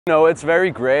know, it's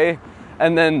very gray.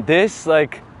 And then this,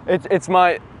 like, it's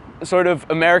my sort of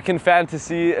American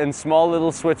fantasy in small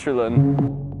little Switzerland.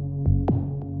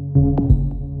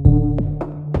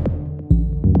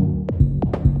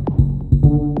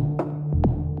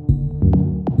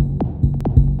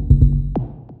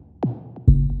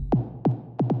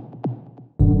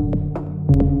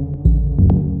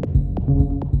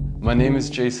 My name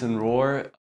is Jason Rohr.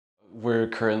 We're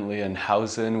currently in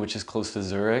Hausen, which is close to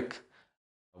Zurich.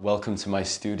 Welcome to my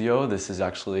studio. This is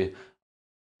actually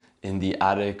in the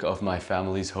attic of my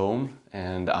family's home,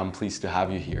 and I'm pleased to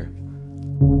have you here.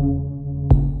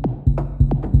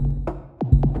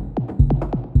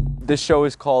 This show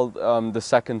is called The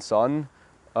Second Sun,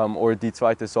 or Die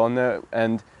Zweite Sonne,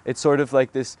 and it's sort of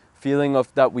like this feeling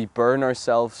of that we burn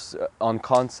ourselves on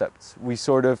concepts. We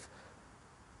sort of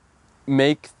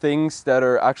make things that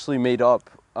are actually made up,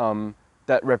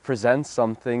 that represent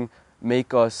something,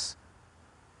 make us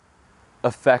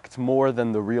affect more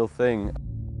than the real thing.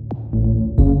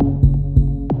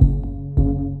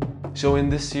 So in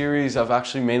this series, I've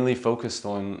actually mainly focused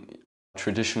on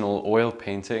traditional oil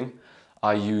painting.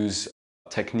 I use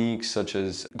techniques such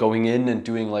as going in and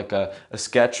doing like a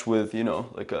sketch with, you know,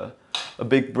 like a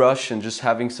big brush and just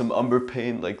having some umber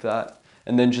paint like that,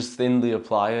 and then just thinly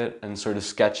apply it and sort of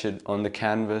sketch it on the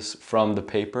canvas from the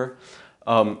paper.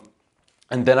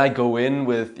 And then I go in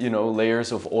with, you know,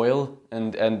 layers of oil,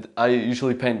 and I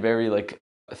usually paint very like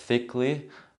thickly.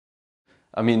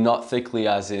 I mean, not thickly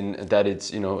as in that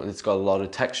it's, you know, it's got a lot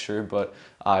of texture, but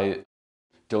I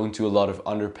don't do a lot of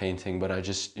underpainting, but I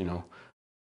just, you know,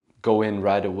 go in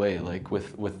right away, like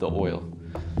with the oil.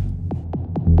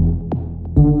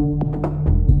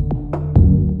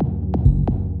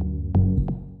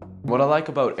 What I like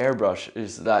about airbrush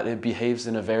is that it behaves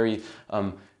in a very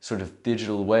sort of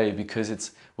digital way, because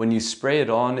it's, when you spray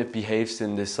it on, it behaves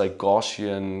in this like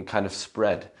Gaussian kind of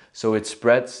spread. So it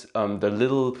spreads the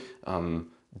little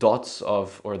dots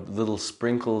of, or little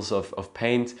sprinkles of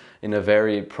paint in a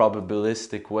very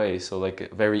probabilistic way. So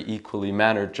like very equally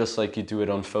mannered, just like you do it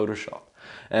on Photoshop.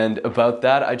 And about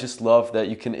that, I just love that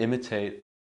you can imitate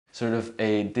sort of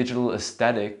a digital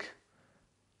aesthetic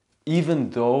even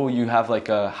though you have like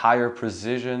a higher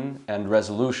precision and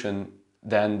resolution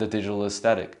than the digital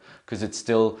aesthetic, because it's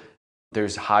still,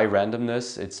 there's high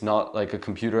randomness. It's not like a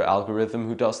computer algorithm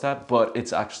who does that, but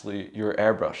it's actually your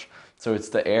airbrush. So it's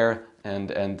the air and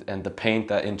the paint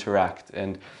that interact.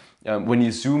 And when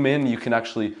you zoom in, you can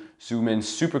actually zoom in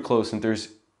super close and there's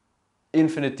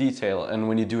infinite detail. And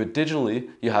when you do it digitally,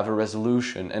 you have a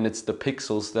resolution, and it's the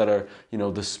pixels that are, you know,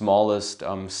 the smallest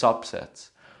subsets.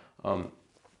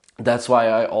 That's why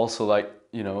I also like,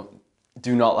 you know,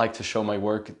 do not like to show my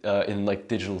work in like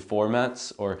digital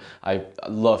formats, or I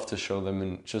love to show them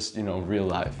in just, you know, real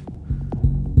life.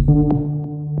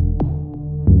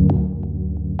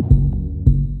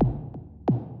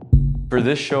 For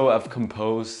this show, I've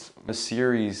composed a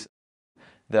series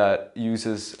that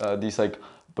uses these like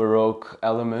Baroque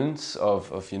elements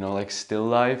of, you know, like still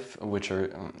life, which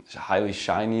are highly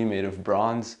shiny, made of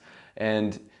bronze,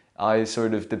 and I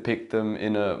sort of depict them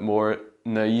in a more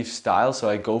naive style. So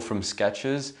I go from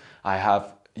sketches.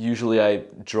 Usually I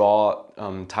draw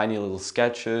tiny little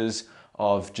sketches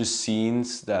of just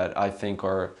scenes that I think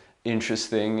are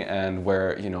interesting and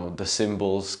where, you know, the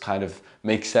symbols kind of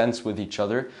make sense with each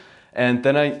other. And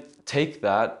then I take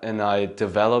that and I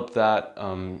develop that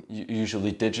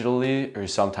usually digitally, or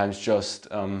sometimes just,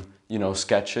 you know,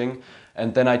 sketching.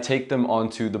 And then I take them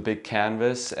onto the big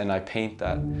canvas and I paint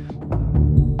that.